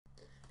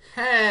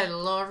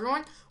Hello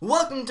everyone,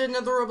 welcome to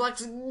another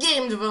Roblox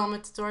game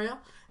development tutorial.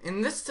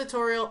 In this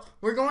tutorial,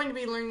 we're going to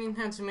be learning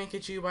how to make a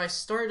GUI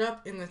start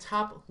up in the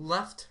top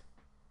left.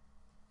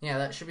 Yeah,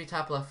 that should be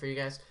top left for you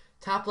guys.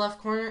 Top left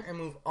corner and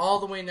move all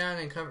the way down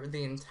and cover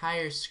the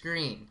entire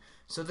screen.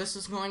 So this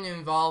is going to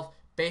involve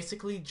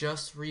basically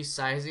just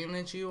resizing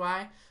the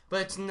GUI,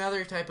 but it's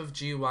another type of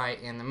GUI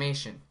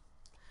animation.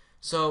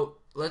 So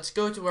let's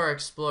go to our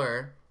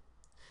Explorer.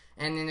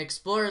 And in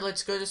Explorer,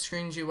 let's go to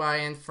Screen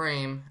GUI and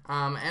Frame,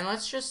 and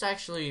let's just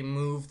actually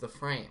move the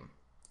frame.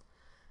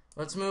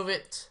 Let's move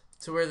it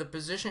to where the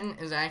position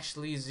is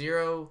actually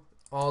 0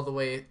 all the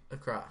way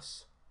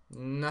across.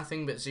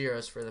 Nothing but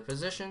zeros for the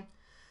position.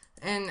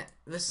 And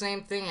the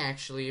same thing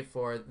actually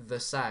for the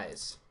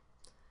size.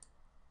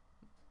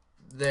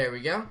 There we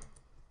go.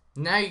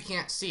 Now you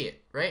can't see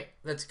it, right?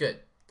 That's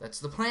good. That's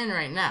the plan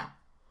right now.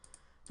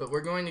 But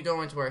we're going to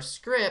go into our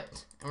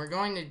script, and we're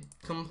going to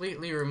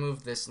completely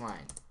remove this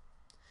line.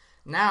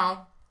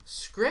 Now,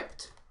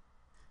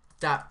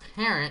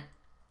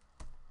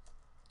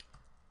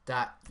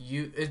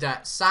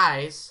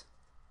 script.parent.size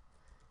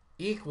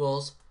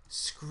equals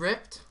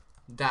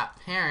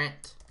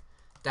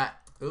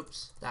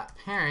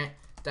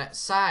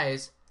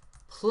script.parent.size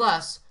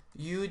plus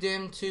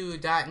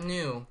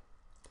udim2.new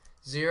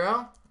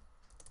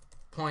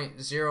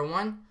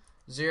 0.01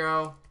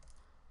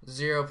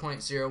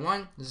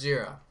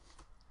 0.010.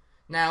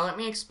 Now let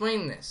me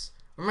explain this.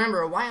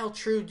 Remember, a while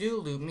true do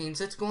loop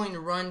means it's going to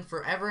run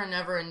forever and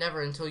ever and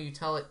ever until you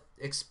tell it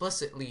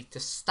explicitly to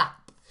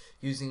stop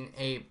using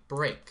a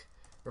break.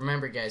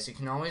 Remember guys, you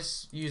can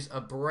always use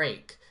a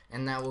break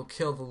and that will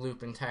kill the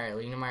loop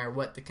entirely no matter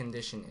what the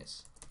condition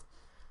is.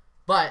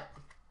 But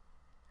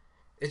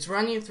it's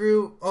running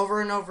through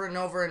over and over and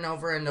over and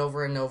over and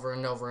over and over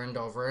and over and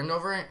over and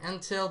over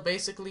until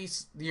basically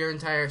your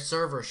entire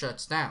server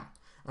shuts down.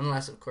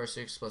 Unless of course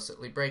you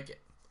explicitly break it.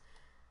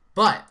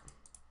 But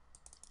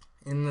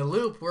in the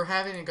loop, we're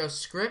having to go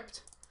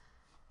script.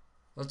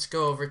 Let's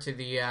go over to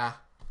the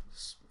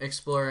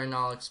Explorer and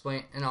I'll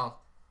explain and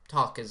I'll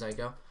talk as I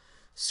go.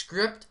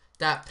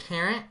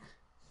 Script.parent,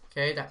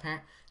 okay,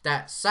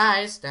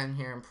 .size down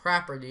here in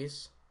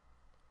properties.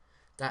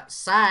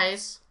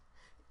 .size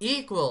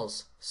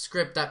equals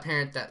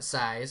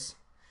script.parent.size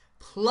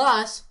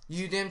plus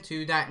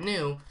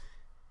udim2.new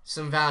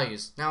some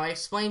values. Now I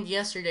explained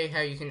yesterday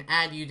how you can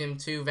add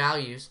udim2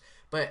 values,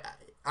 but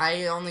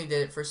I only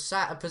did it for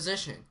a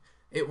position.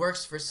 It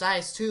works for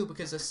size too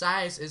because the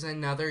size is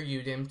another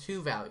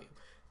udim2 value.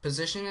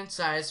 Position and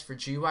size for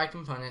GUI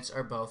components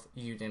are both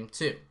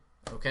udim2.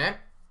 Okay?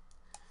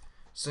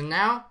 So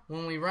now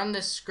when we run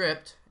this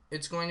script,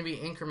 it's going to be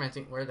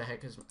incrementing. Where the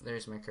heck is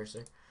there's my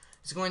cursor?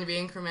 It's going to be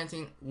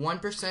incrementing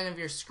 1% of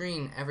your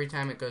screen every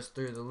time it goes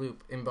through the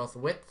loop in both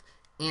width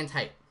and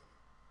height.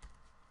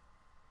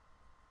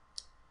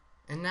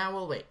 And now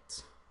we'll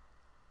wait.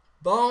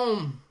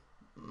 Boom!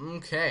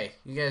 Okay,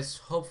 you guys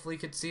hopefully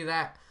could see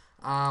that.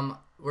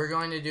 We're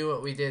going to do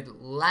what we did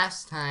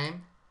last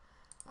time,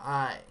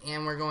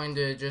 and we're going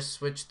to just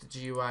switch the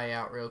GUI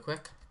out real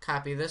quick.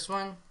 Copy this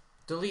one,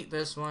 delete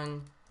this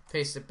one,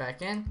 paste it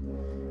back in,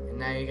 and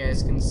now you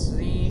guys can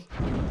see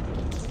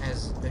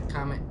as the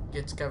comment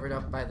gets covered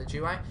up by the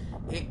GUI,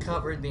 it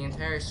covered the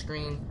entire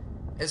screen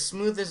as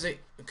smooth as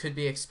it could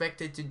be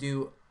expected to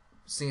do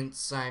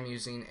since I'm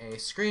using a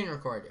screen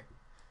recorder.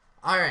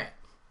 Alright.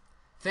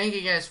 Thank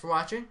you guys for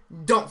watching.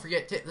 Don't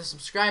forget to hit the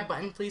subscribe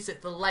button. Please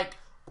hit the like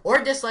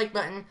or dislike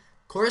button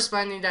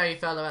corresponding to how you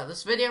felt about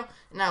this video.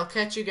 And I'll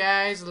catch you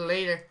guys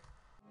later.